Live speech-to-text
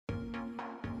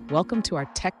Welcome to our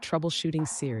Tech Troubleshooting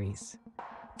series.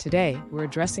 Today, we're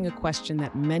addressing a question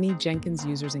that many Jenkins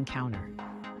users encounter.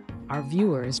 Our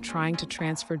viewer is trying to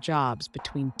transfer jobs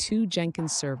between two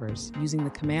Jenkins servers using the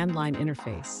command line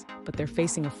interface, but they're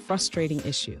facing a frustrating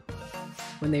issue.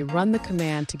 When they run the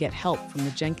command to get help from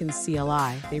the Jenkins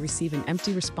CLI, they receive an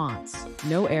empty response.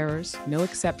 No errors, no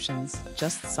exceptions,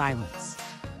 just silence.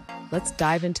 Let's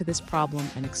dive into this problem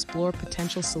and explore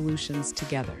potential solutions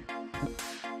together.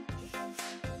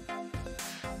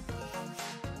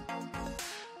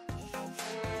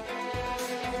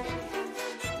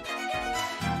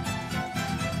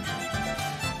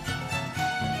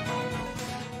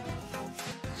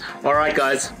 Alright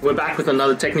guys, we're back with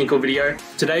another technical video.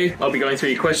 Today I'll be going through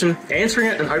your question, answering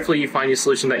it, and hopefully you find your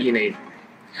solution that you need.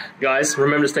 Guys,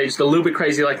 remember to stay just a little bit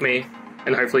crazy like me,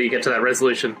 and hopefully you get to that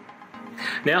resolution.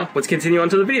 Now, let's continue on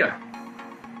to the video.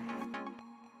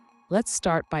 Let's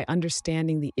start by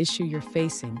understanding the issue you're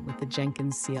facing with the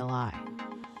Jenkins CLI.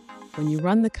 When you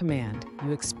run the command,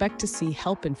 you expect to see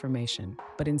help information,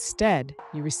 but instead,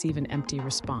 you receive an empty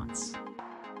response.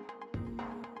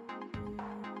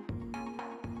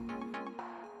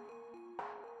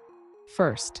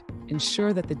 First,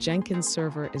 ensure that the Jenkins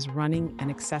server is running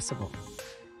and accessible.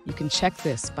 You can check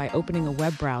this by opening a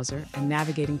web browser and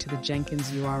navigating to the Jenkins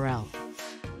URL.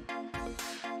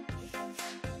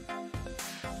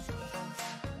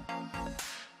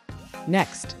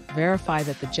 Next, verify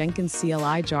that the Jenkins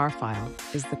CLI jar file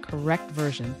is the correct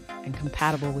version and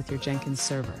compatible with your Jenkins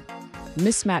server.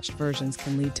 Mismatched versions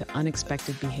can lead to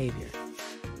unexpected behavior.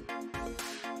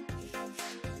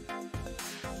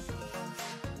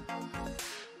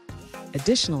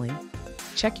 Additionally,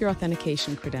 check your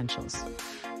authentication credentials.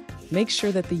 Make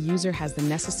sure that the user has the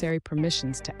necessary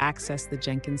permissions to access the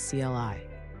Jenkins CLI.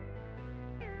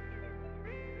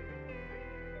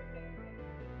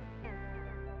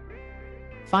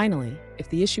 Finally, if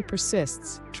the issue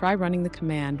persists, try running the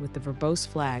command with the verbose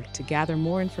flag to gather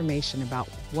more information about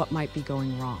what might be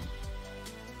going wrong.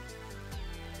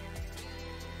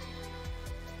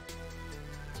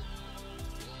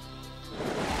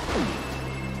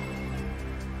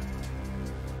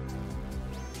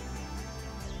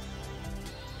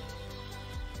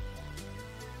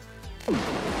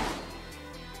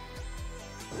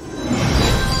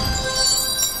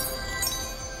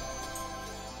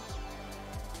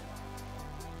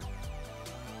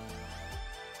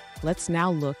 Let's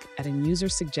now look at a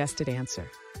user-suggested answer.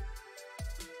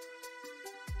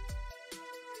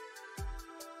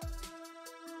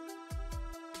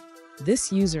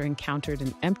 This user encountered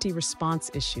an empty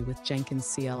response issue with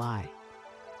Jenkins CLI.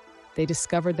 They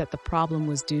discovered that the problem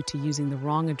was due to using the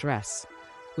wrong address,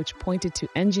 which pointed to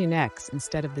Nginx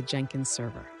instead of the Jenkins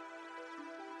server.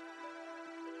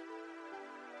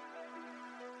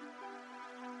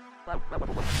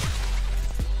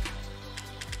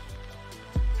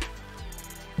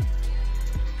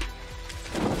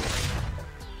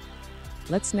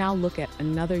 Let's now look at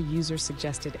another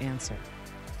user-suggested answer.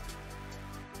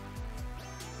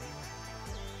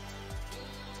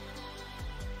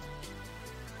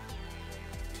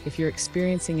 If you're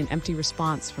experiencing an empty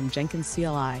response from Jenkins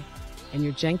CLI and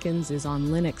your Jenkins is on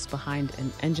Linux behind an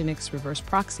Nginx reverse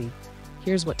proxy,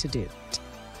 here's what to do.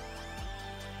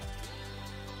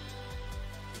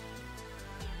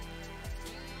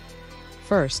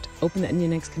 First, open the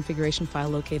Nginx configuration file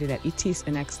located at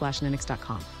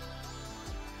etsnx/nginx.com.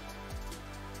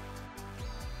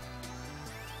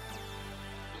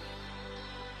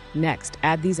 Next,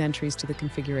 add these entries to the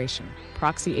configuration: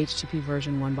 proxy HTTP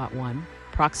version 1.1,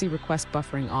 proxy request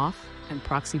buffering off, and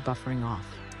proxy buffering off.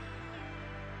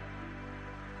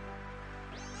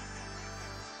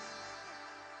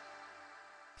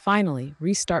 Finally,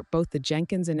 restart both the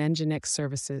Jenkins and Nginx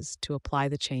services to apply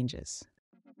the changes.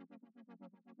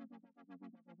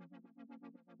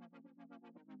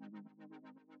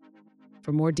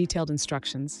 For more detailed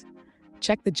instructions,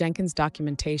 check the Jenkins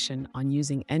documentation on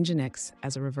using Nginx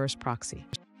as a reverse proxy.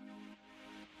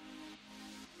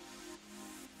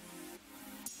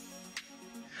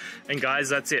 And guys,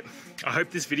 that's it. I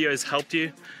hope this video has helped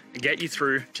you and get you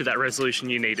through to that resolution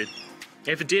you needed.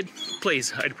 If it did,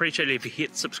 please, I'd appreciate it if you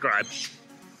hit subscribe.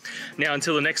 Now,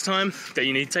 until the next time that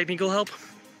you need technical help,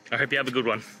 I hope you have a good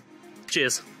one.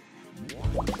 Cheers.